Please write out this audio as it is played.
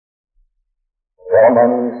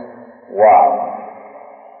Romans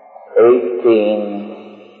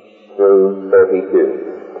 1:18 through 32.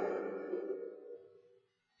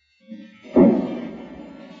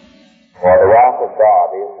 For the wrath of God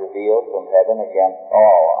is revealed from heaven against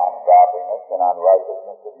all ungodliness and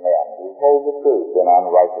unrighteousness of men who hold the truth in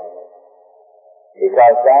unrighteousness.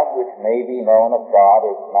 Because that which may be known of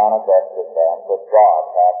God is manifested in them, but God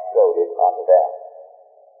hath showed it unto them.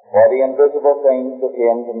 For the invisible things of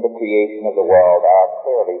him from the creation of the world are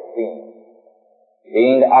clearly seen,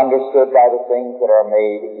 being understood by the things that are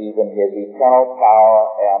made, even his eternal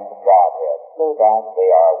power and Godhead, so that they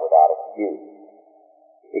are without excuse.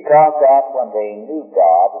 Because that when they knew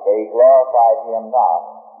God, they glorified him not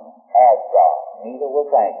as God, neither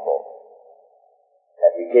were thankful.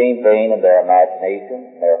 That became vain in their imagination,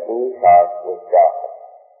 and their foolish heart was darkened.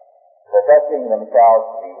 Professing themselves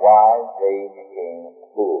to be wise, they became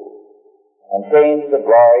fools, and changed the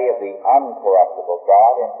glory of the uncorruptible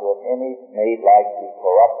God into an image made like to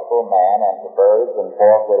corruptible man, and to birds, and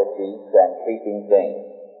four-footed beasts, and creeping things.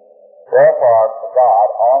 Wherefore God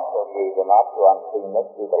also gave them up to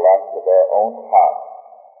uncleanness through the lust of their own hearts,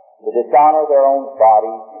 to dishonor their own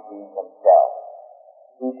bodies between themselves,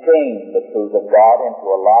 who changed the truth of God into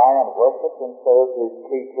a lie, and worshipped and served his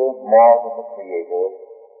creature more than the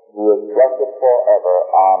Creator, who is blessed forever.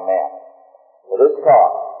 Amen. For this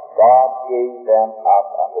cause God gave them up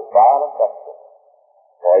unto vile affections,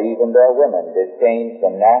 for even their women did change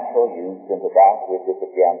the natural use into that which is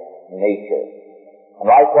against nature.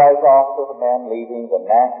 And likewise also the men, leaving the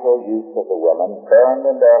natural use of the women,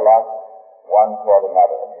 burned in their lust one toward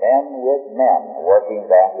another, men with men,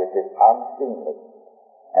 working that which is unseemly,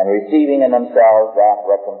 and receiving in themselves that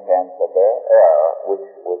recompense of their error which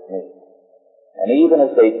was meet. And even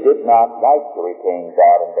as they did not like to retain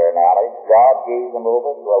God in their knowledge, God gave them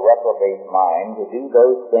over to a reprobate mind to do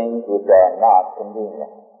those things which are not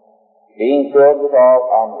convenient, being filled with all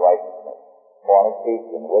unrighteousness,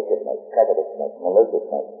 fornication, wickedness, covetousness,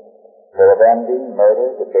 maliciousness, full of envy,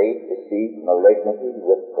 murder, debate, deceit, malignity,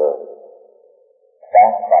 whisperers,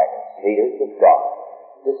 backbiters, haters of God,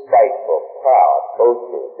 despiteful, proud,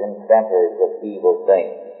 boasters, inventors of evil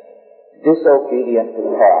things, disobedient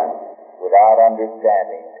to parents, without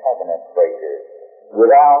understanding, covenant breakers,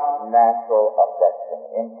 without natural affection,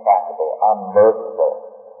 implacable, unmerciful,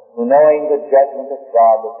 who knowing the judgment of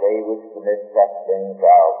God that they which commit such things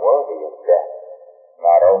are worthy of death,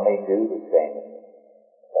 not only do the things,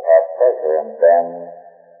 but have pleasure in them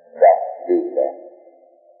that do them.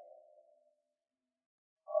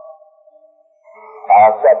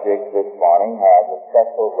 Our subject this morning has a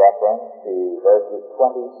special reference to verses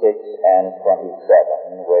 26 and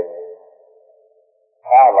 27, which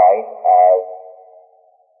highlight as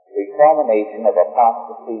the culmination of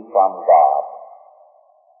apostasy from God,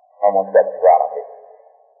 homosexuality,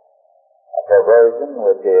 a perversion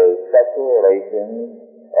which is sexual relations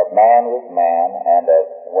of man with man and of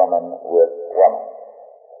woman with woman.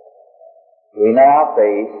 We now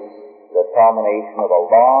face the culmination of a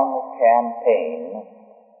long campaign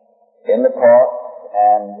in the courts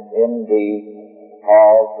and in the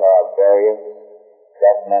halls of various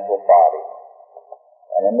governmental bodies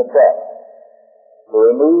and in the press to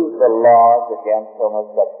remove the laws against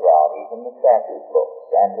homosexuality from the statute books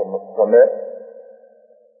and to permit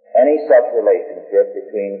any such relationship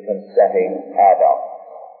between consenting adults.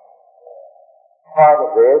 Part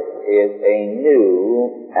of this is a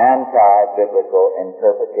new anti-biblical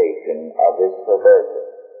interpretation of this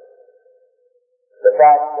perversion. The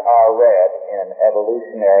facts are read in an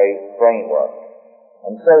evolutionary framework,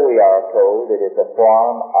 and so we are told it is a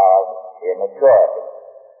form of immaturity.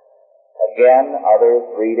 Again,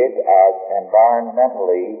 others read it as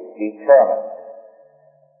environmentally determined,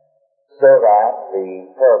 so that the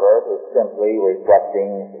pervert is simply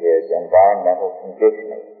reflecting his environmental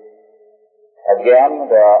conditioning. Again,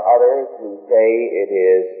 there are others who say it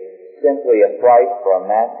is simply a flight from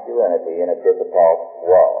masculinity in a difficult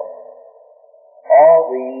world.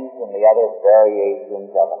 All these and the other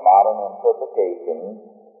variations of the modern interpretation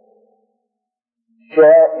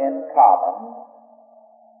share in common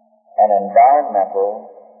an environmental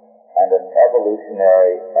and an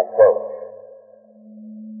evolutionary approach.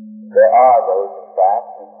 There are those, in fact,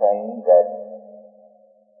 who claim that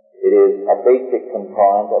it is a basic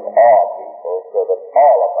component of all people, so that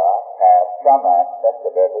all of us have some aspect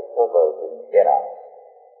of every perversion in us.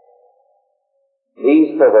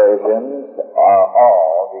 These perversions are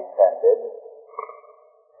all defended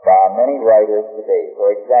by many writers today. For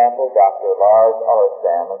example, Dr. Lars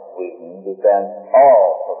Ellerstam of Sweden defends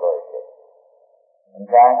all perversion. In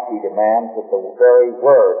fact, he demands that the very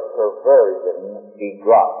word perversion be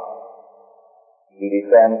dropped. He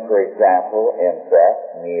defends, for example, incest,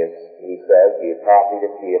 and he says he is happy to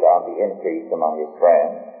see it on the increase among his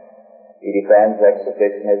friends. He defends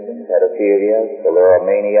exhibitionism, pedophilia,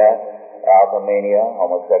 scleromania, althomania,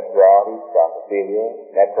 homosexuality,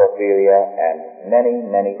 scopophilia, necrophilia, and many,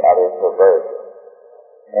 many other perversions.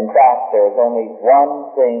 In fact, there is only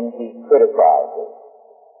one thing he criticizes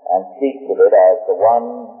and speaks of it as the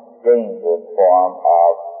one dangerous form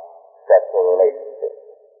of sexual relationship.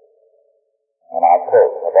 And I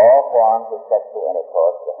quote, "Of all forms of sexual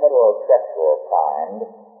intercourse, the heterosexual kind,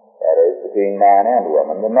 that is, between man and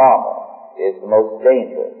woman, the normal, is the most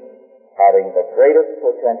dangerous, having the greatest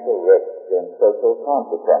potential risks in social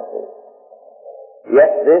consequences.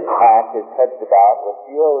 Yet this act is touched about with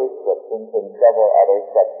fewer restrictions than several other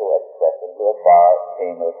sexual expressions of a far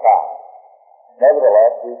tamer kind.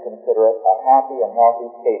 Nevertheless, we consider it a happy and healthy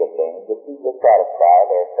state of things if people satisfy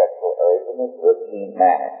their sexual urge in this routine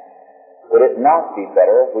manner. Would it not be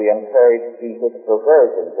better if we encouraged people's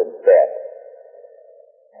perversions instead,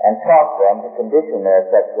 and taught them to condition their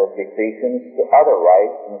sexual secretions to other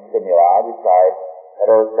rights and stimuli besides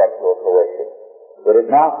heterosexual coercion? Would it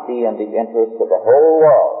not be in the interest of the whole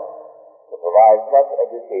world to provide such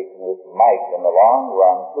education as might, in the long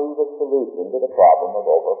run, prove a solution to the problem of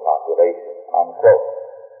overpopulation?" Unquote.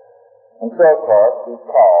 And so, of course, he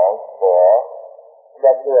calls for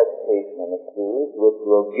sexual education in the schools, which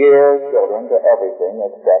will gear children to everything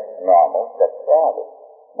except normal sexuality.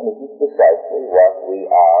 And this is precisely what we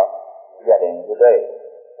are getting today.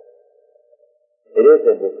 It is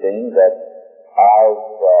interesting that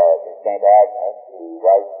St. Agnes, who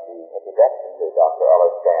writes the introduction to Dr.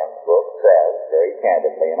 Ellerstand's book, says very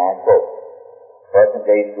candidly, and I quote,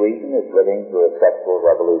 "Present-day Sweden is living through a sexual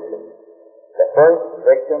revolution. The first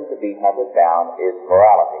victim to be hunted down is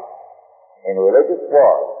morality. In religious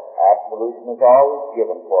wars, absolution is always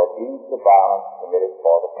given for deeds of violence committed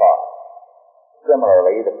for the cause.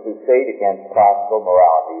 Similarly, the crusade against classical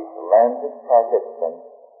moralities lends its participants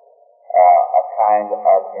a kind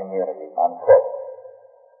of immunity." Unquote.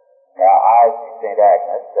 Now, St.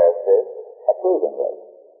 Agnes says this approvingly.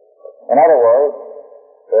 In other words,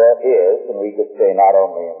 there is, and we could say not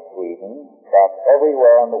only in Sweden, but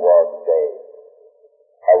everywhere in the world today,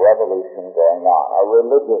 a revolution going on, a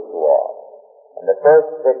religious war. And the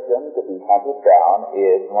first victim to be hunted down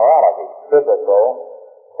is morality, biblical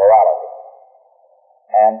morality.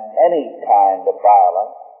 And any kind of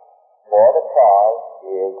violence for the cause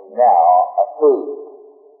is now approved,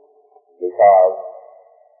 because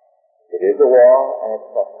it is a war, and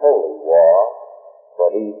it's a holy war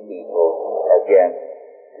for these people against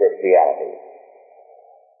Christianity.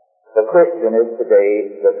 The Christian is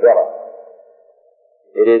today the villain.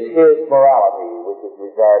 It is his morality which is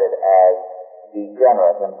regarded as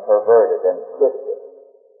degenerate and perverted and twisted,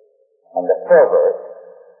 and the pervert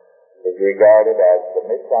is regarded as the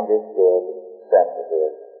misunderstood,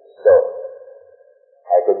 sensitive soul.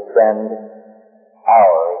 I could spend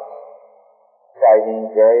hours citing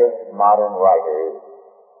various modern writers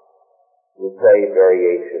who play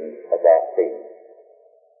variations of that theme.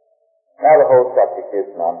 Now, the whole subject is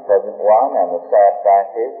an unpleasant one, and the sad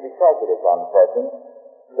fact is, because it is unpleasant,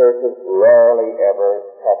 churches rarely ever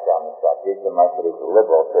touch on the subject unless it is the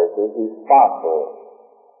liberal churches who sponsor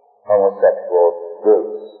homosexual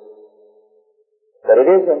groups. But it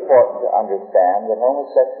is important to understand that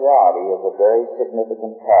homosexuality is a very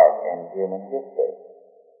significant part in human history.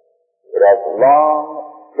 It has long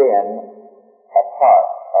been a part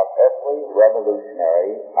of every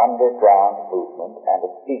revolutionary underground movement and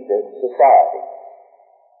a secret society.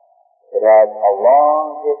 It has a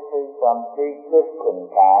long history from pre-Christian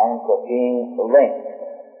times of being linked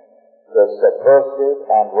to subversive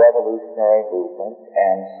and revolutionary movements,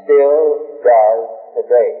 and still does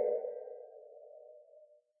today.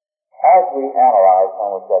 As we analyze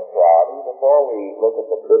homosexuality, before we look at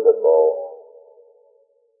the biblical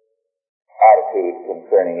attitude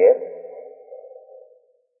concerning it,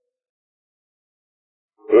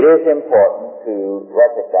 it is important to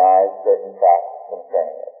recognize certain facts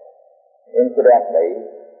concerning it. Incidentally,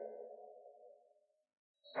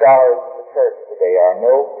 scholars of the church today are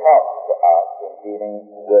no help to us in dealing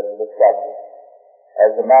with the subject.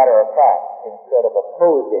 As a matter of fact, instead of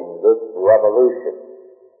opposing this revolution,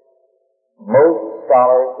 most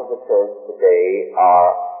scholars of the church today are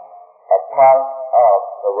a part of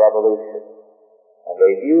the revolution, and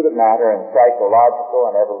they view the matter in psychological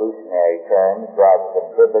and evolutionary terms rather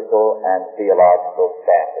than biblical and theological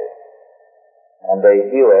standards. And they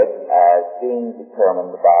view it as being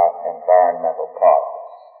determined by environmental causes.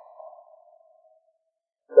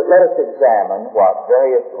 But let us examine what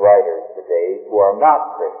various writers today, who are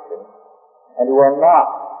not Christians, and who are not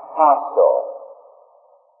hostile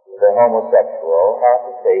to the homosexual have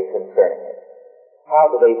to say concerning it. How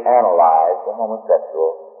do they analyze the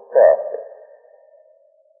homosexual character?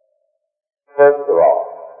 First of all,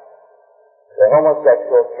 the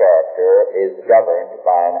homosexual character is governed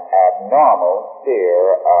by an abnormal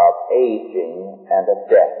fear of aging and of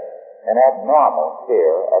death. An abnormal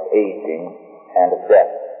fear of aging and of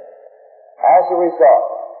death. As a result,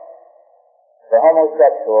 the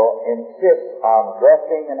homosexual insists on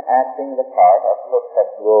dressing and acting the part of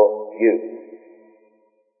perpetual youth.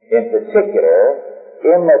 In particular,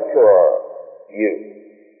 immature youth.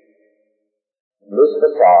 This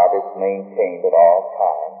facade is maintained at all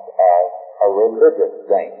times as a religious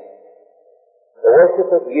thing. The worship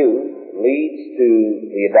of youth leads to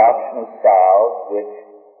the adoption of styles which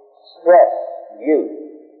stress youth,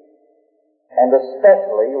 and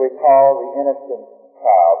especially recall the innocent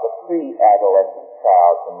child, the pre-adolescent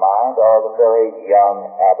child to mind, or the very young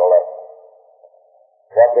adolescent.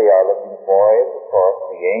 What they are looking for is, of course,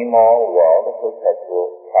 the amoral world of perpetual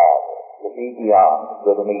childhood, to be beyond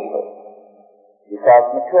good and evil.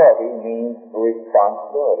 Because maturity means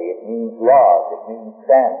responsibility, it means laws, it means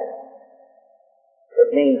standards. It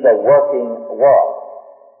means a working world.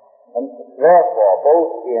 And therefore,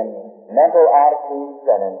 both in mental attitudes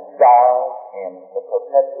and in style, in the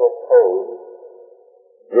perpetual code,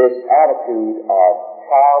 this attitude of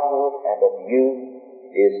childhood and of youth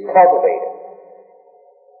is cultivated.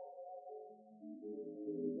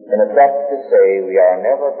 In effect to say, we are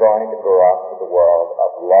never going to grow up to the world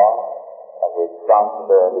of law, of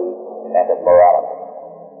responsibility, and of morality.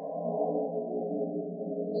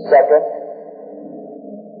 Second,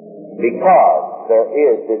 because there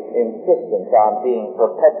is this insistence on being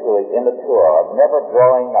perpetually immature, of never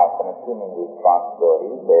growing up and assuming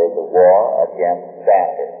responsibilities, there is a war against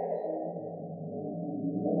standards.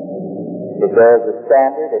 If there is a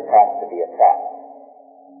standard, it has to be attacked.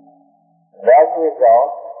 And as a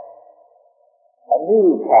result, a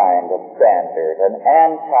new kind of standard, an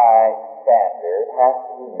anti-standard, has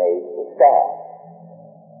to be made to stand.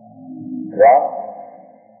 Thus,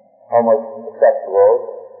 homosexuals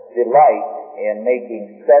delight in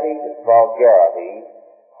making studied vulgarity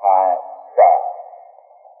high style.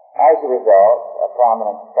 As a result, a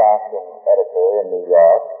prominent fashion editor in New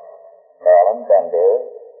York, Marilyn Bender,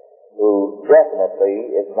 who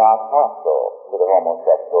definitely is not hostile to the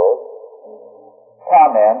homosexuals,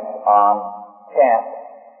 comments on camp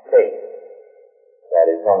taste, that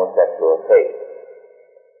is, homosexual taste,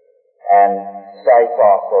 and cites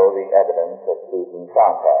also the evidence of Susan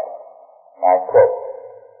Sontag. I quote,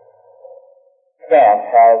 "Camp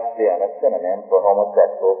has been a synonym for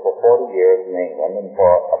homosexual for 40 years in England and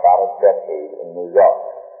for about a decade in New York.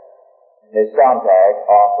 Ms. Sontag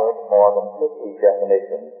offered more than 50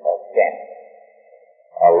 definitions of camp.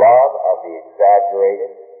 A love of the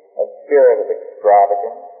exaggerated, a spirit of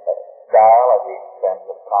extravagance, a style at the expense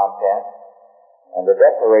of content, and the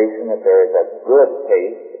declaration that there is a good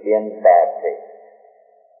taste in bad taste.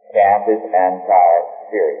 Camp is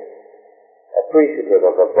anti-serious, appreciative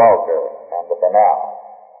of the vulgar and the banal.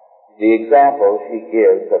 The examples she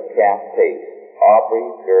gives of camp taste: Aubrey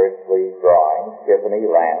Beardsley's drawings, Tiffany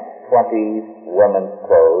Lance, 20s women's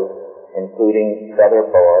clothes, including feather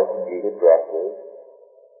boas and beaded dresses,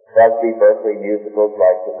 Busby Berkeley musicals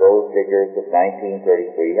like The Gold Diggers of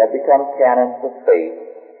 1933 have become canons of faith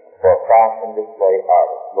for fashion display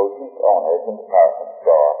artists, boutique owners, and department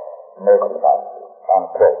store merchandisers."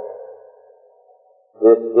 Unquote.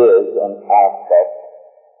 This is an aspect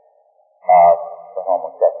of the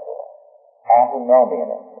homosexual.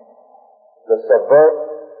 Antinomianism. To subvert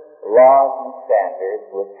laws and standards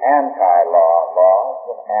with anti-law laws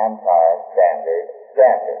and anti-standard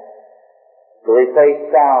standards. To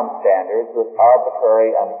replace sound standards with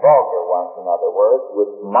arbitrary and vulgar ones, in other words,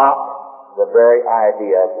 which mock the very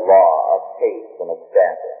idea of law, of taste, and of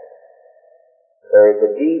standard. There is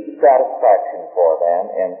a deep satisfaction for them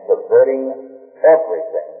in subverting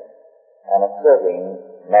everything and asserting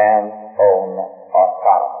man's own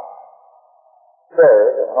autonomy.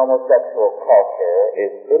 Third, homosexual culture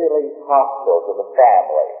is bitterly hostile to the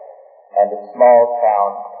family and to small-town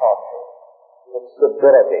culture, to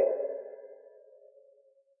stability.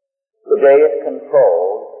 Today it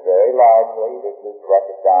controls, very largely, this is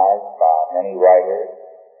recognized by many writers,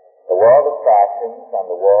 the world of fashions and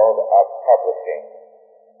the world of publishing.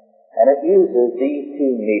 And it uses these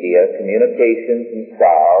two media, communications and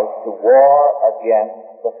styles, to war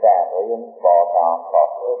against the family and small-town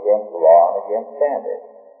culture, against law and against standards.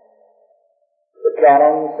 The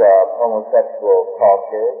canons of homosexual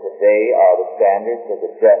culture today are the standards of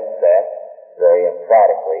the jet set, very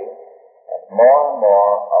emphatically, and more and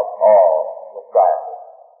more of all society.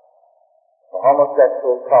 The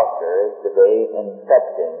homosexual culture is today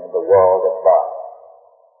infecting the world at large.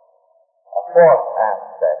 A fourth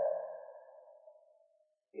aspect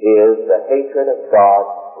is the hatred of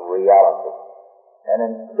God's reality, an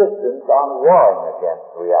insistence on warring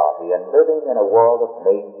against reality and living in a world of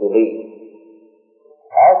make-believe.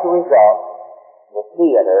 As a result, the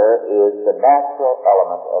theater is the natural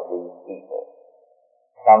element of these people.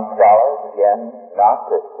 Some scholars, again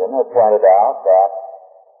not Christian, have pointed out that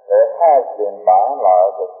there has been, by and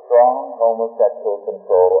large, a strong homosexual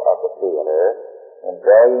control of the theater in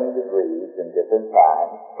varying degrees in different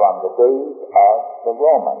times from the days of the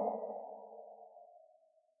Romans.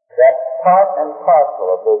 That part and parcel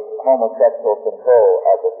of this homosexual control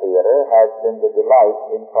of the theater has been the delight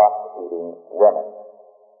in prostituting women,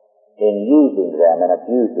 in using them and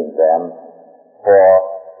abusing them for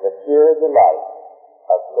the sheer delight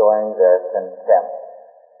of showing their contempt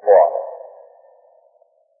for them.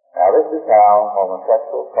 Now, this is how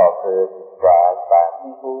homosexual culture is described by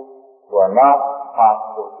people who are not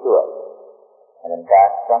hostile to it, and in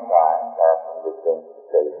fact sometimes have some good things to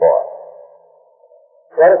say for it.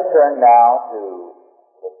 Let us turn now to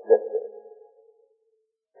the Scriptures.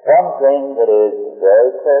 One thing that is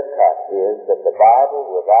very clear-cut is that the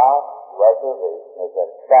Bible, without reservation, is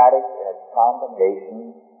emphatic in its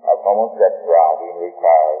condemnation of homosexuality and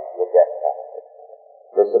requires the death penalty.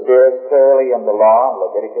 This appears clearly in the law in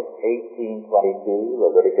Leviticus 18:22,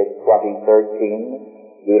 Leviticus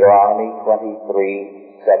 20:13, Deuteronomy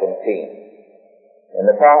 23:17. In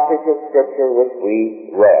the passage of Scripture which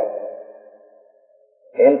we read,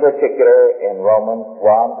 in particular in Romans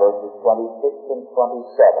 1, verses 26 and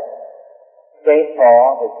 27, St. Paul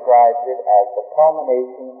describes it as the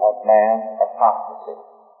culmination of man's apostasy.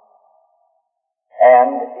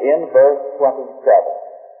 And in verse 27,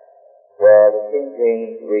 where the King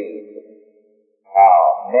James reads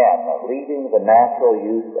how men, leaving the natural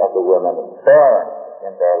use of the women, burn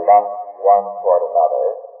in their lust one toward another,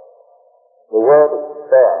 the word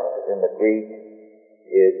burned in the Greek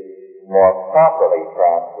is more properly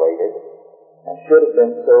translated and should have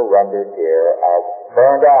been so rendered here as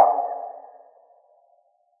burned out.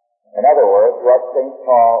 In other words, what St.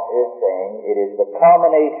 Paul is saying, it is the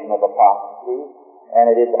culmination of apostasy, and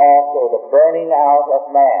it is also the burning out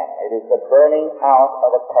of man. It is the burning out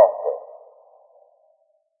of a culture.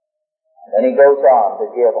 And he goes on to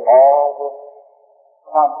give all the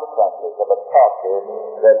consequences of a culture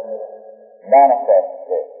that manifests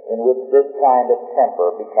this, in which this kind of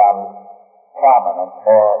temper becomes prominent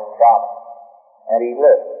or dominant. And he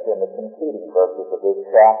lists in the concluding verses of this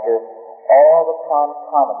chapter all the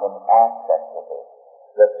concomitant aspects of it.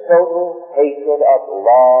 The total hatred of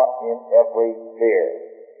law in every sphere.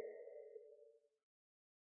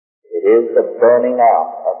 It is the burning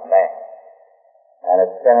out of man. And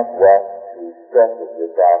as Kenneth West, who stresses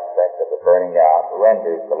this aspect of the burning out,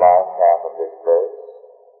 renders the last half of this verse,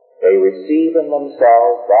 they receive in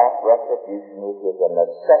themselves that retribution which is a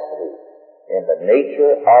necessity in the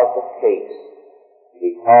nature of the case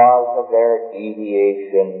because of their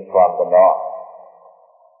deviation from the norm.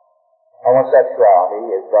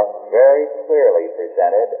 Homosexuality is thus very clearly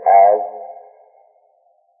presented as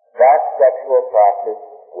that sexual practice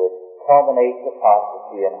which culminates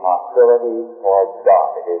apostasy and hostility towards God.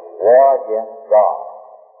 It is war against God.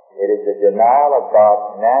 It is the denial of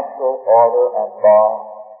God's natural order and law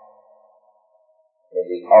in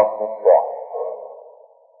the ultimate form.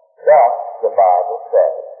 Thus, the Bible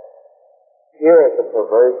says. Here is a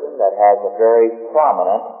perversion that has a very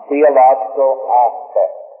prominent theological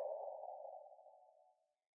aspect.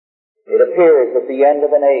 It appears at the end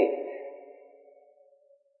of an age,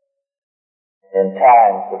 in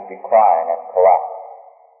times of decline and collapse.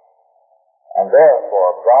 And therefore,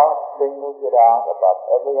 God singles it out above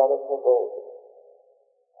every other perversion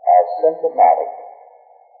as symptomatic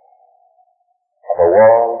of a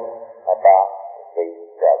world about to face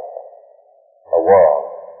judgment, a world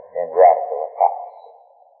in radical apostasy.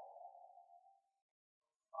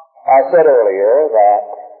 I said earlier that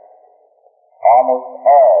almost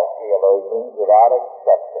all theologians, without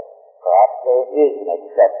exception, perhaps there is an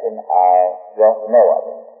exception, I don't know of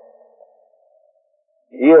it,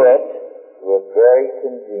 view it with very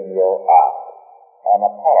congenial eyes and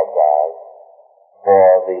apologize for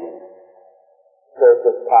the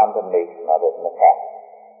surface condemnation of it in the past.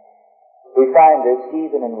 We find this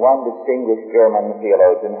even in one distinguished German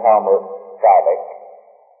theologian, Helmut Seilich,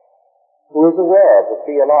 who is aware of the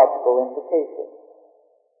theological implications.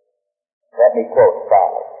 Let me quote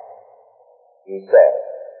Seilich. He says,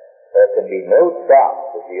 There can be no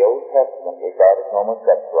doubt that the Old Testament regarded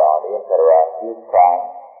homosexuality and pederasty as crimes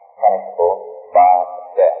punishable by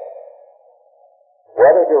death.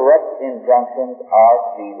 Whether direct injunctions are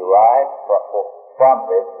to be derived from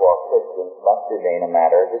this for Christians must remain a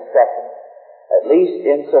matter of discussion, at least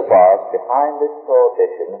insofar as behind this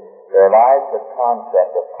prohibition there lies the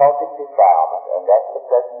concept of cultic defilement, and thus the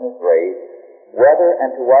question is raised whether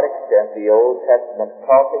and to what extent the Old Testament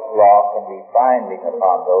cultic law can be binding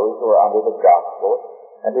upon those who are under the gospel,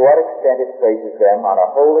 and to what extent it places them on a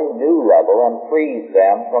wholly new level and frees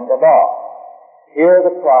them from the law. Here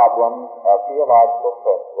the problems of theological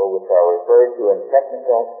principle, which are referred to in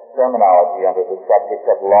technical terminology under the subject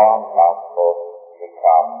of law and gospel,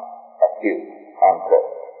 become acute.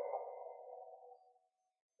 Unquote.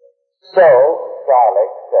 So,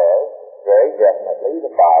 Silik says, very definitely,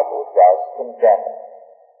 the Bible does condemn it.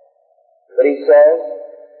 But he says,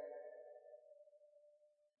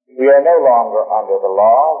 we are no longer under the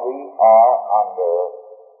law, we are under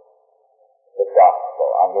the gospel,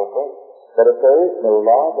 under grace. But if there is no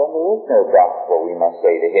law, then there is no gospel, we must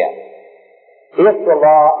say to him. If the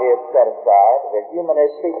law is set aside, the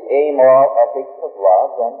humanistic, amoral ethics of love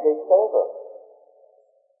then takes over.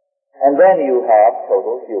 And then you have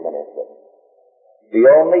total humanism. The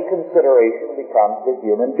only consideration becomes the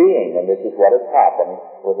human being, and this is what has happened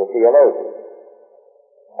with the theologians.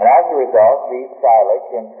 And as a result, Silik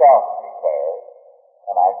himself declares,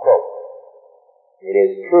 and I quote, "It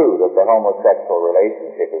is true that the homosexual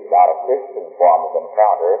relationship is not a Christian form of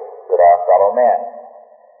encounter with our fellow men.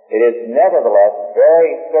 It is nevertheless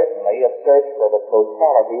very certainly a search for the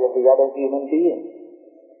totality of the other human being.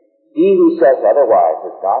 He who says otherwise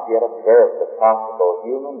has not yet observed the possible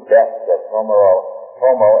human depth of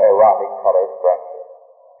homoerotic colored friendship.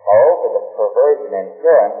 Moreover, the perversion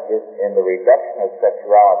inherent in the reduction of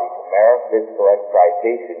sexuality to mere physical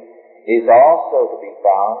excitation is also to be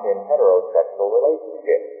found in heterosexual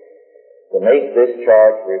relationships. To make this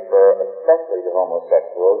charge refer especially to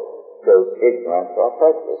homosexuals shows ignorance or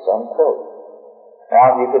prejudice," unquote.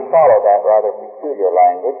 Now, you could follow that rather peculiar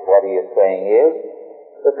language. What he is saying is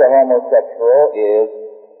that the homosexual is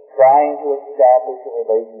trying to establish a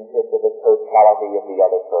relationship with the totality of the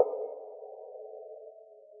other person.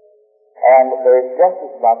 And there is just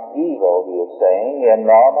as much evil, he is saying, in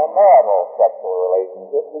normal marital sexual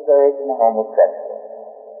relationships as there is in the homosexual.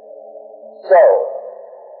 So,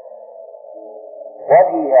 what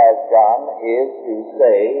he has done is to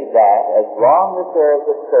say that as long as there is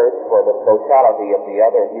a search for the totality of the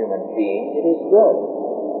other human being, it is good.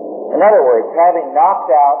 In other words, having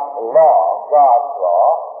knocked out law, God's law,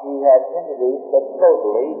 he has introduced a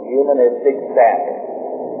totally humanistic standard.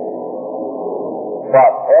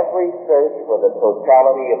 But every search for the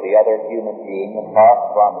totality of the other human being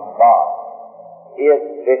apart from God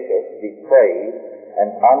is vicious, depraved,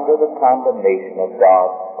 and under the condemnation of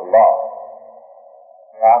God's law.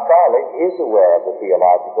 Now, Silik is aware of the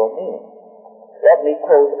theological meaning. Let me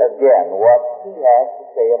quote again what he has to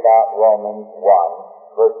say about Romans 1,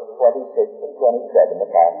 verses 26 and 27,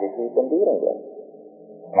 the passage we've been dealing with.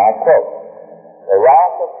 And I quote, "The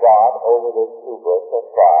wrath of God over this hubris of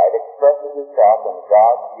pride expresses itself in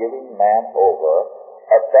God giving man over,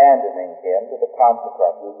 abandoning him to the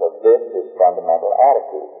consequences of this his fundamental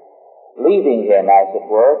attitude, leaving him, as it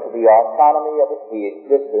were, to the autonomy of the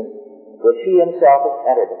existence which he himself has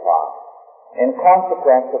entered upon. In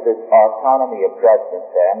consequence of this autonomy of judgment,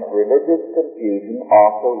 then, religious confusion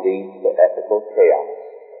also leads to ethical chaos.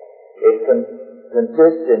 It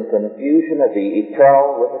consists in confusion of the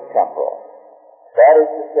eternal with the temporal. That is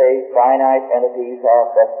to say, finite entities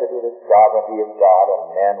are vested with the sovereignty of God,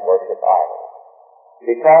 and men worship idols.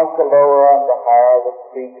 Because the lower and the higher, the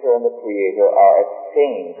creature and the creator, are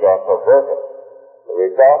exchanged or perverted, the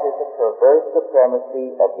result is a perverse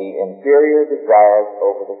supremacy of the inferior desires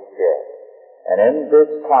over the spirit. And in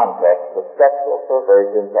this context, the sexual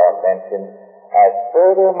perversions are mentioned as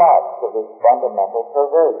further marks of this fundamental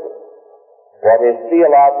perversion. What is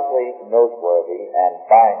theologically noteworthy and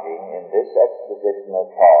binding in this exposition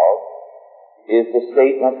of Paul's is the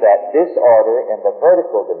statement that disorder in the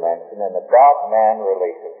vertical dimension in the God-man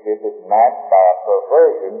relationship is matched by a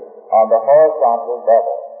perversion on the horizontal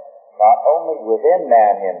level, not only within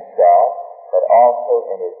man himself, but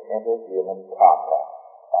also in his interhuman contact."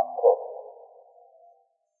 Unquote.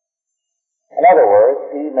 In other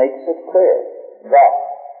words, he makes it clear that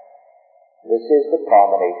this is the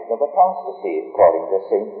culmination of apostasy, according to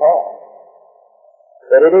St. Paul.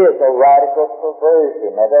 That it is a radical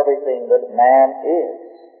perversion of everything that man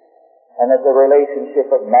is, and that the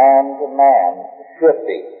relationship of man to man should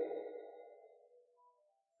be.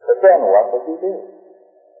 But then what does he do?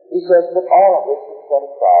 He says that all of this is set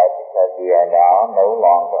aside because we are now no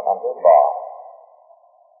longer under law.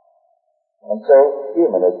 And so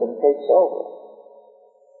humanism takes over.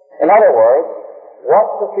 In other words,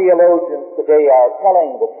 what the theologians today are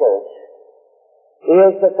telling the church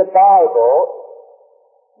is that the Bible,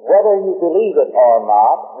 whether you believe it or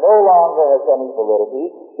not, no longer has any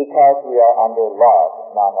validity because we are under love,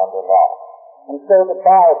 not under law. And so the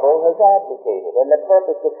Bible has abdicated. And the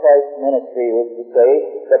purpose of Christ's ministry was to say,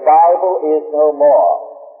 the Bible is no more.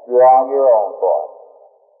 You're on your own for it.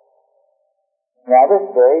 Now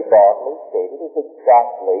this very boldly stated is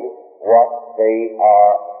exactly what they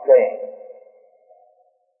are saying.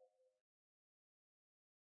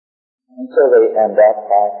 And so they end up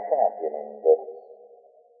by championing this.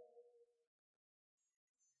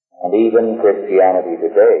 And even Christianity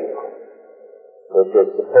today, which is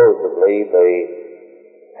supposedly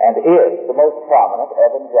and is the most prominent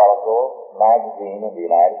evangelical magazine in the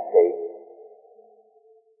United States,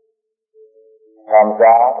 comes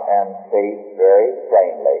out and states very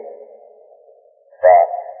plainly that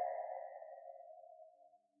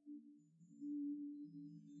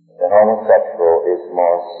the homosexual is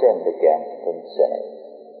more sinned against than sinning.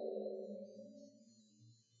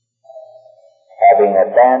 Having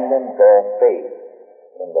abandoned their faith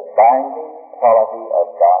in the binding quality of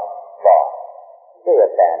God's law, they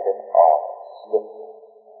abandon all Scripture.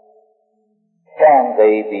 Can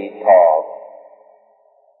they be called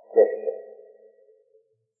Christians?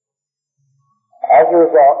 As a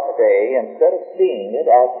result today, instead of seeing it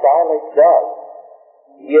as Silas does,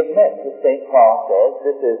 he admits, as St. Paul says,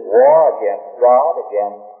 this is war against God,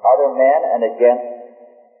 against other men, and against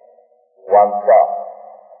oneself.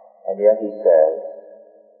 And yet he says,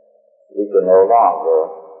 we can no longer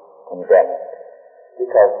condemn it,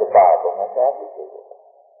 because the Bible has abdicated.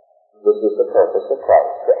 This is the purpose of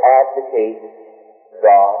Christ, to abdicate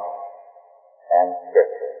God and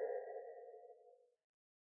Scripture.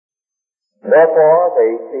 Therefore,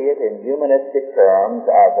 they see it in humanistic terms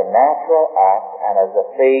as a natural act and as a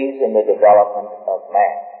phase in the development of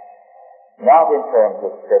man, not in terms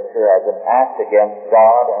of Scripture as an act against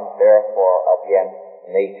God and therefore against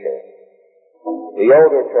nature. The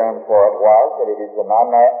older term for it was that it is an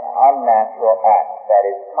unnatural act that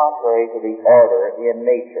is contrary to the order in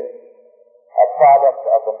nature, a product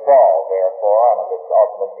of the fall, therefore, and of its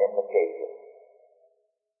ultimate implications.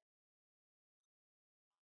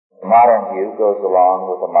 The modern view goes along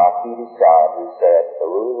with the Marquis de Sade, who said, the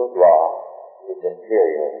rule of law is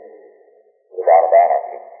inferior to that of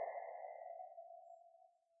anarchy.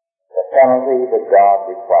 The penalty that God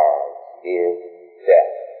requires is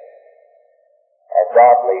death. A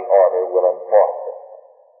godly order will enforce it.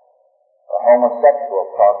 The homosexual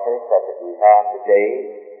culture, such as we have today,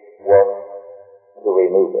 works to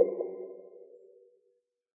remove it.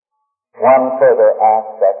 One further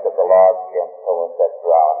aspect of the law against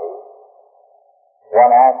homosexuality,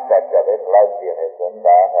 one aspect of it, lesbianism,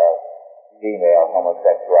 that of female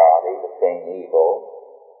homosexuality, the same evil,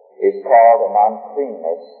 is called an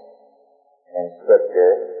uncleanness in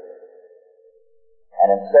Scripture.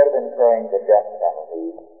 And instead of incurring the death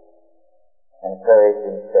penalty, encourage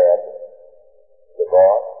instead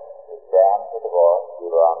divorce, is ground for divorce,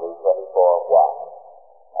 Deuteronomy 24:1,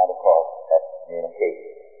 and of course,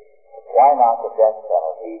 excommunication. Why not the death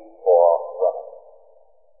penalty for women?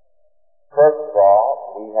 First of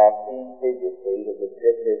all, we have seen previously that the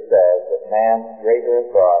Scripture says that man's greater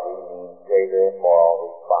authority means greater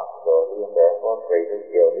moral responsibility and therefore greater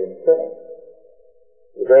guilt in sinning.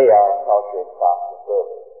 Today our culture is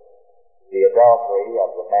conservative. The adultery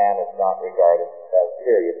of the man is not regarded as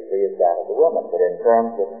seriously as that of the woman, but in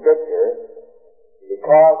terms of Scripture,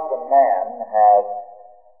 because the man has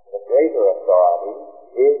the greater authority,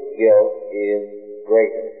 his guilt is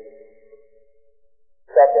greater.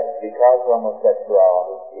 Second, because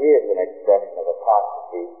homosexuality is an expression of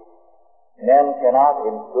apostasy, men cannot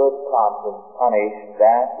in good conscience punish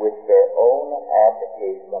that which their own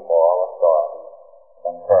abdication of moral authority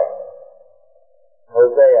confirms.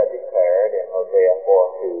 Hosea declared in Hosea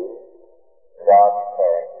 4:2, God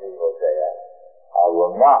declaring through Hosea, I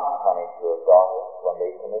will not punish your daughters when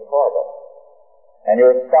they commit whoredom, and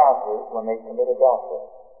your spouses when they commit adultery.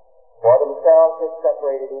 For themselves have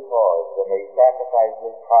separated with whores when they sacrifice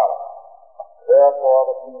with harlots. Therefore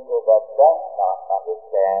the people that does not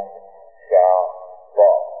understand shall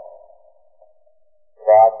fall.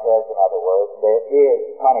 God says, in other words, there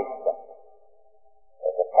is punishment.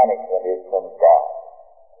 But the punishment is from God.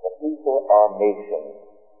 The people or nations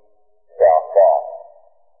shall fall.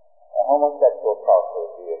 The homosexual culture,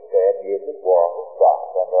 we have said, is at war with God,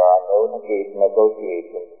 and there are no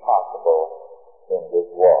negotiations possible in this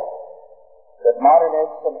war. That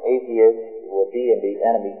modernists and atheists will be in the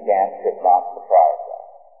enemy camp should not surprise us.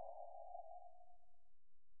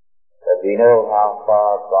 But we know how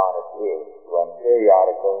far gone it is when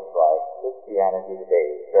periodicals like Christianity Today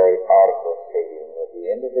carry articles stating that the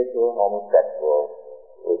individual homosexual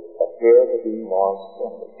would appear to be more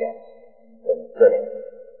sinned against than sinning,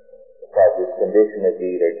 because his condition is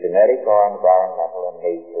either genetic or environmental in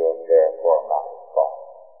nature and therefore not his fault.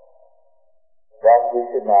 Thus we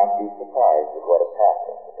should not be surprised at what is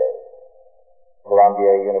happening today.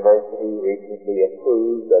 Columbia University recently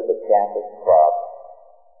approved as a campus club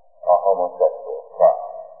a homosexual club.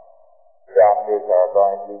 Chapters are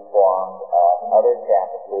going to be formed at other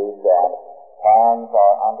campuses, and plans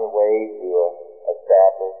are underway to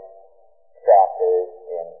establish chapters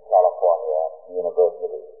in California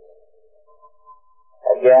universities.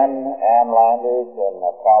 Again, Ann Landers in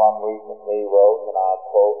a column recently wrote, and I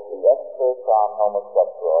quote, "The experts on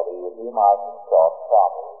homosexuality with whom I consult tell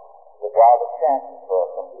me that while the chances for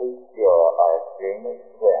a complete cure are extremely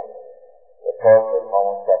slim, the tortured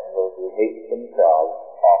homosexuals who hate themselves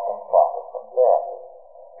often profit from therapy.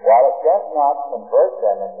 While it does not convert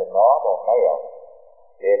them into normal males,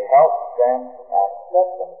 it helps them to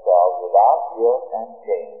accept themselves without guilt and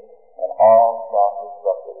shame and all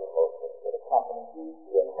self-destructive emotions that accompany these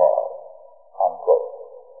two involved." Unquote.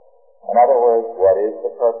 In other words, what is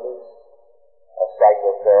the purpose of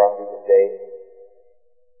psychotherapy today?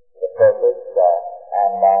 The purpose that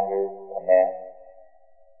Ann Landers commends,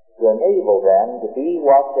 to enable them to be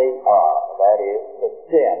what they are, that is, to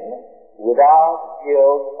sin without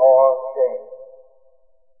guilt or shame.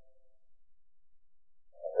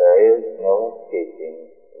 There is no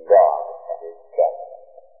escaping God and His judgment.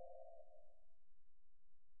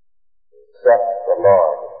 Except the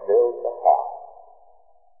Lord build the house,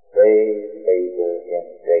 they labor in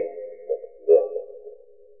vain that build it.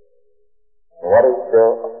 And what is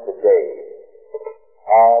built today,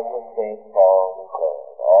 as with St. Paul declared,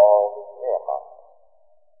 all the ceremony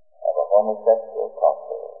of a homosexual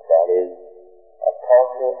culture, that is, a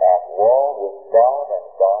culture at war with God and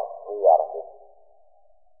God's reality,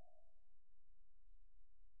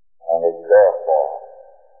 and is therefore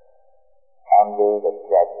under the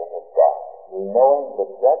judgment of God. We know the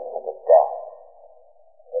judgment of God,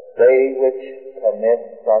 that they which commit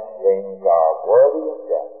such things are worthy of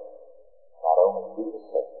death, not only do the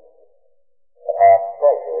same, but have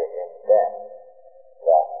pleasure in them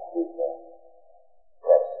that do them.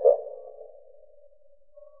 Let us pray.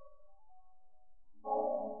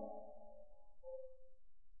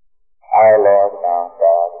 Our Lord and our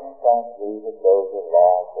God, we thank Thee that those of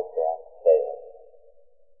laws that can fail,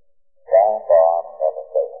 Thy God never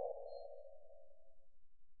fails.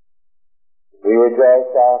 We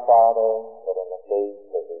rejoice, our Father, that in the face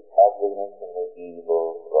of the ugliness and the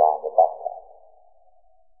evil round about us,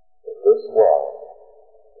 that this world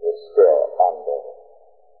is still under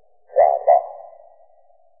Thy law.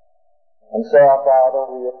 And so, our Father,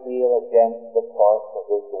 we appeal against the course of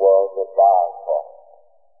this world with Thy course,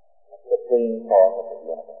 the clean course of the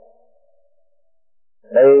universe.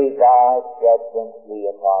 May Thy judgment be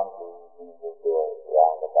upon these evildoers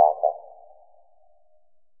round about us,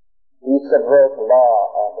 who subvert law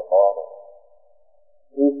and order,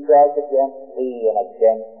 who strike against Thee and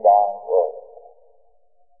against Thy word,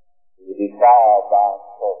 who defile Thy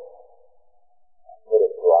church and put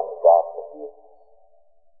it to ungodly use.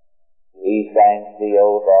 We thank Thee,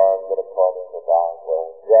 O Lord, that according to Thy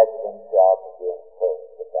word, judgment shall begin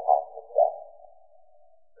first at the house of God.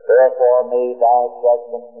 Therefore may Thy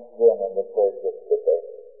judgment begin in the churches today,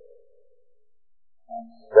 and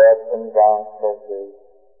spread from Thy churches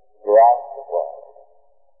throughout the world.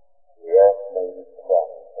 The earth may be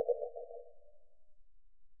cleansed of iniquity.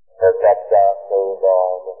 Protect us, O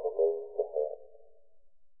Lord, in the days ahead,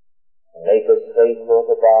 and make us faithful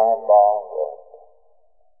to Thy law word,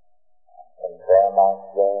 and confirm us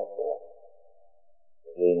therefore,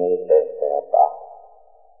 that we may live thereby.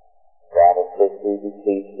 Grant us this we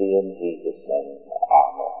beseech Thee in Jesus' name.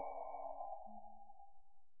 Amen.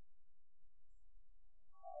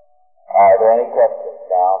 Are there any questions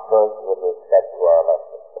now? First, with respect to our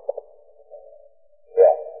lesson.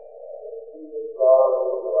 Yes.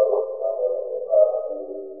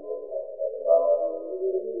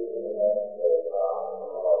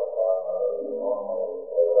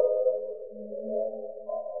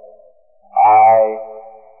 I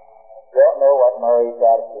don't know what Murray's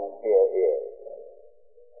attitude here is.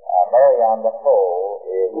 Murray, on the whole,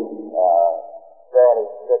 is fairly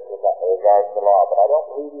strict with regards to the law, but I don't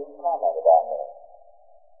believe he's commented on this.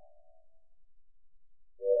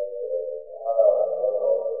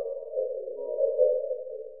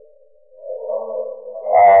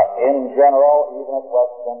 in general, even at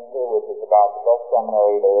Westminster, which is about the best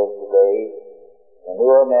seminary there is today, the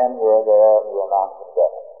newer men who are there will not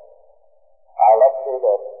condemn it. I lectured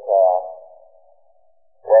at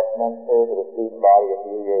Westminster to the student body a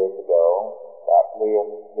few years ago, about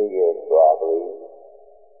three years ago, I believe.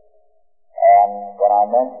 And when I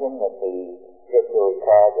mentioned that the scripture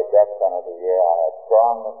required the death penalty here, I had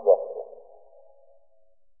strong objections.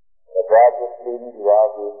 The graduate student who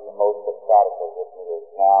argues the most emphatically with me is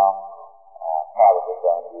now probably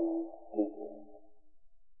going to be speaking.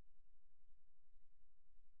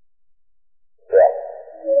 Yes.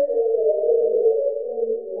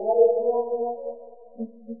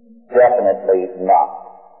 Definitely not.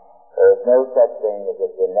 There is no such thing as a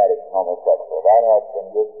genetic homosexual. That has been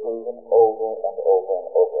disproven over and over and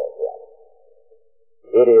over again.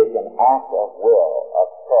 It is an act of will, of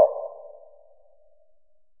choice.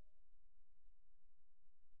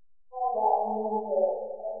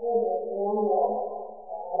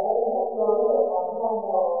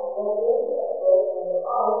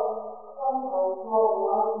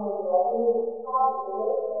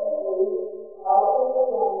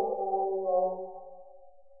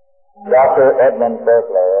 Dr. Edmund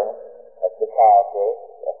Bergler, a psychiatrist,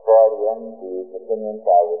 a Freudian, whose opinions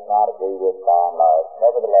I would not agree with by and large,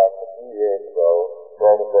 nevertheless, a few years ago,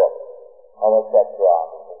 wrote a book,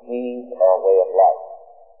 Homosexuality, the Keys or Way of Life.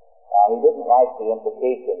 Now, he didn't like the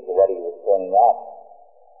implications of what he was pointing out,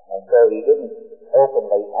 and so he didn't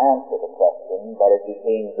openly answer the question, but it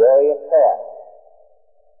became very apparent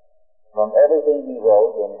from everything he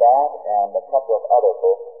wrote in that and a couple of other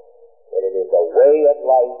books that it is a way of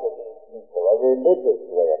life of these people, a religious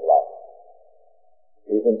way of life.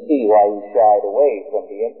 You can see why he shied away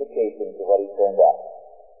from the implications of what he turned out.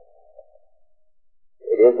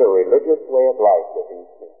 It is a religious way of life of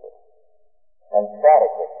these people,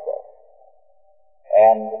 emphatically so.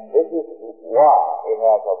 And this is why it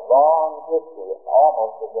has a long history,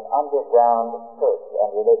 almost as an underground church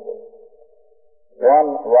and religion.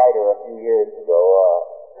 One writer a few years ago, a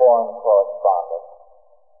foreign correspondent,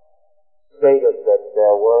 stated that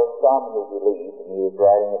there were some who believed, and he was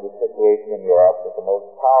writing of the situation in Europe, that the most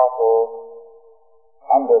powerful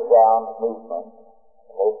underground movement,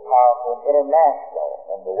 the most powerful international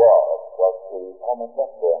in the world, was the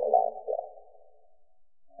homosexual international.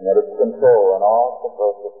 And that its control in all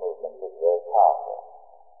subversive movements is very powerful.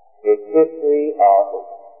 Its history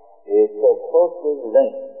is so closely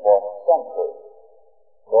linked for centuries,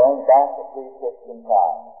 going back to pre-Christian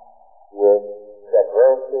times, with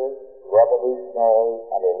subversive, revolutionary,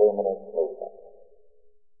 and illuminist movements.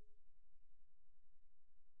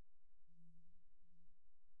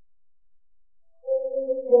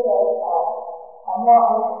 A more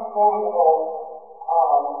understandable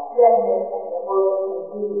definition of the word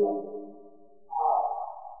confusion.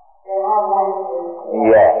 There are languages.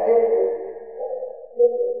 Yes.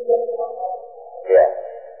 Yes.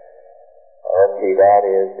 Okay, that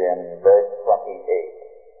is in verse 28.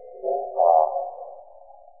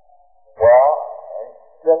 Well, it's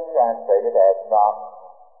just translated as not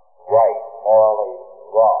right, morally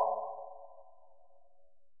wrong.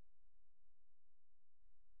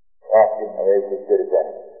 That's as good as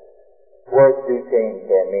any. Words do change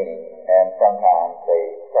their meaning, and sometimes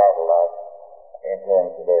they startle us in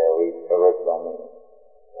terms of their original meaning.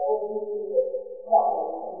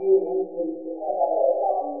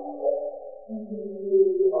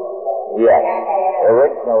 Yes.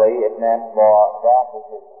 Originally, it meant more that which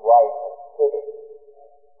is right and fitting,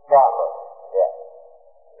 proper. Yes.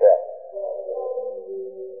 Yes.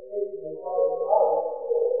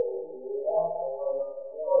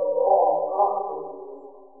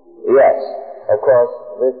 Yes. Of course,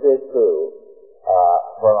 this is true.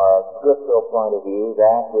 From a scriptural point of view,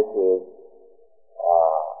 that which is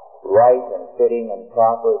right and fitting and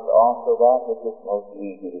proper is also that which is most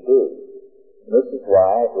easy to do. This is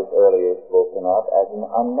why it was earlier spoken of as an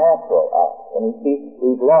unnatural act. And you see,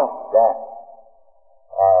 we've lost that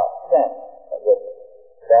sense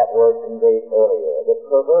that word conveyed earlier. The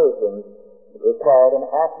perversion required an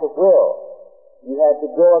act of will. You had to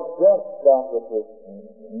go against that which is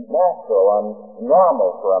natural and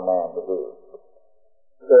normal for a man to do.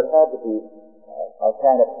 So it had to be a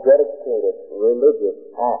kind of dedicated religious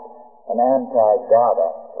act, an anti-God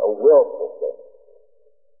act, a willful thing.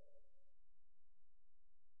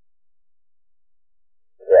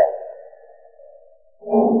 Yes.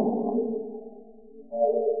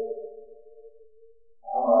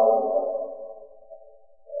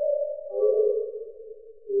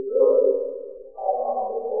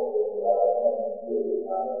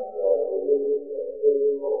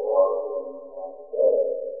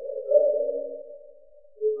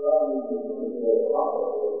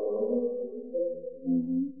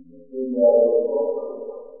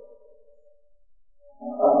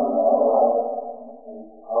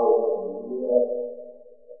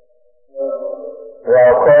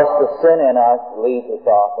 in us leads us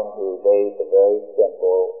often to evade the very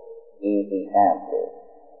simple, easy answer.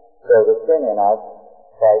 So the sin in us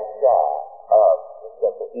tries shy of the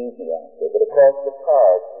simple, easy answer. But of course the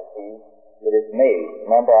cards, you see, it is made.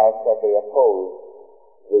 Remember I said they oppose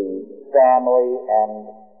the family and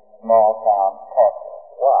small town culture.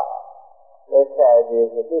 Why? Their charge is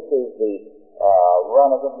that this is the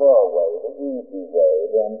run-of-the-mill way, the easy way,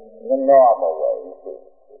 the normal way, you see.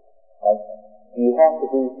 And you have to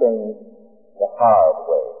do things the hard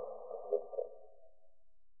way.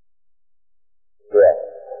 Yes.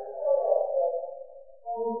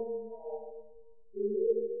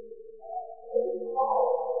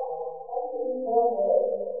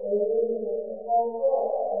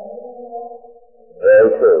 Very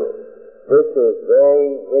true. This is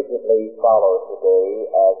very rigidly followed today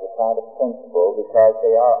as a kind of principle because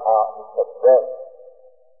they are out to subvert.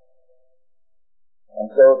 And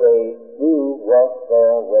so they do work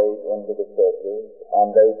their way into the churches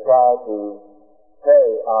and they try to prey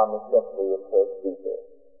on the sympathy of church people.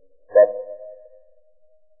 But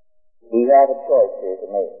we have a choice here to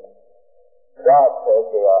make. God says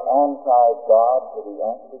they are anti-God to the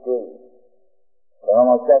nth degree. The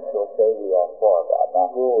homosexuals say we are for God. Now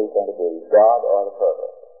who are we going to be, God or the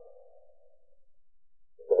pervert?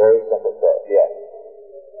 It's a very simple choice, yes.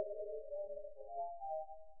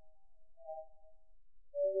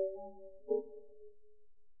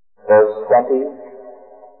 Verse 20,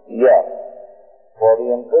 yes, for the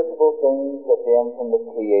invisible things of him from the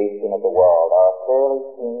creation of the world are clearly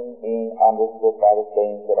seen, being understood by the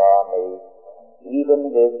things that are made,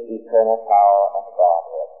 even his eternal power and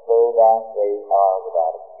Godhead, so that they are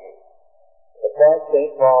without excuse. The point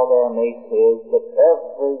St. Paul there makes is that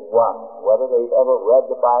everyone, whether they've ever read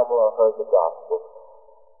the Bible or heard the gospel,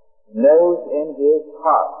 knows in his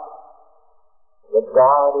heart that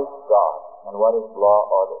God is God and what his law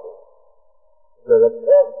order is. So that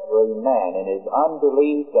every man in his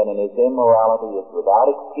unbelief and in his immorality is without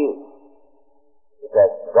excuse.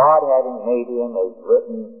 Because God, having made him, has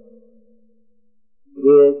written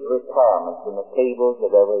his requirements in the tables of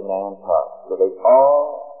every man's heart. So they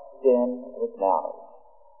all sin with knowledge.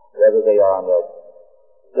 Whether they are in the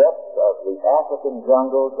depths of the African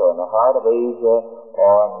jungles or in the heart of Asia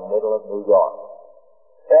or in the middle of New York.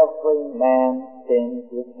 Every man sins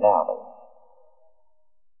with knowledge.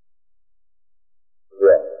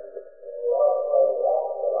 Yes.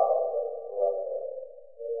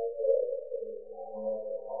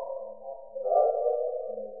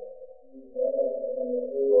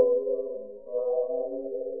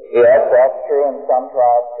 Yes, that's true. In some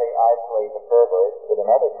tribes they isolate the perverts, but in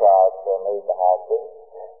other tribes they're made the high priest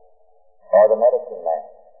or the medicine man,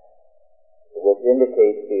 which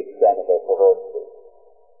indicates the extent of their perversity.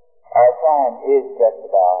 Our time is just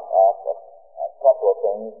about up. A couple of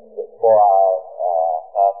things before I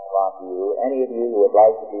pass it on to you. Any of you who would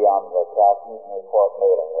like to be on the Prosecution Report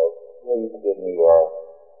mailing list, please give me your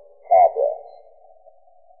address.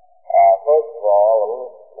 First of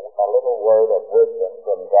all, a little word of wisdom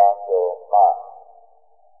from Dr. Martin.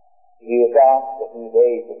 He was asked a few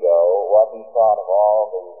days ago what he thought of all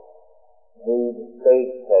the nude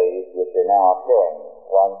stage plays which are now occurring,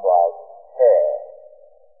 ones like Hair,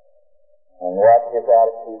 and what his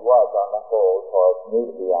attitude was on the whole towards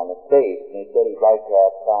nudity on the stage. And he said he'd like to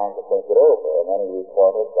have time to think it over. And then he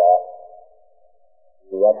reported that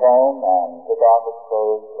he went home and took off his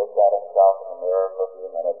clothes, looked at himself in the mirror for a few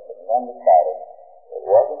minutes, and then decided it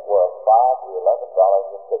wasn't worth $5 to $11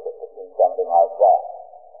 a ticket to see something like that.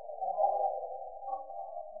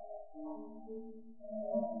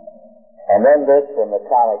 And then this from the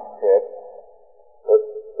comic strip, which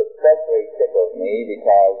especially tickles me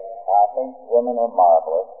because I think women are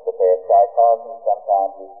marvelous, but their psychology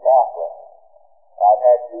sometimes is baffling. I've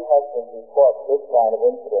had 2 husbands report this kind of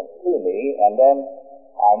incident to me, and then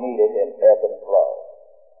I meet it in ebb and flow.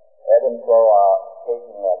 Ebb and flow are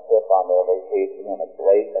taking a trip on their vacation, and it's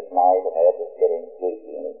late at night, and Ed is getting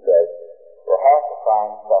sleepy, and he says, "We'll have to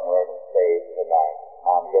find somewhere to stay tonight.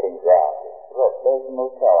 I'm getting drowsy. Look, there's a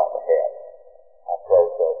motel up ahead." And Flo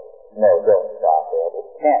says, "No, don't stop there. It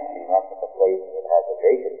can't be much of a place that has a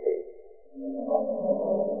vacancy."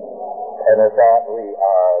 And with that, we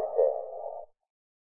are there.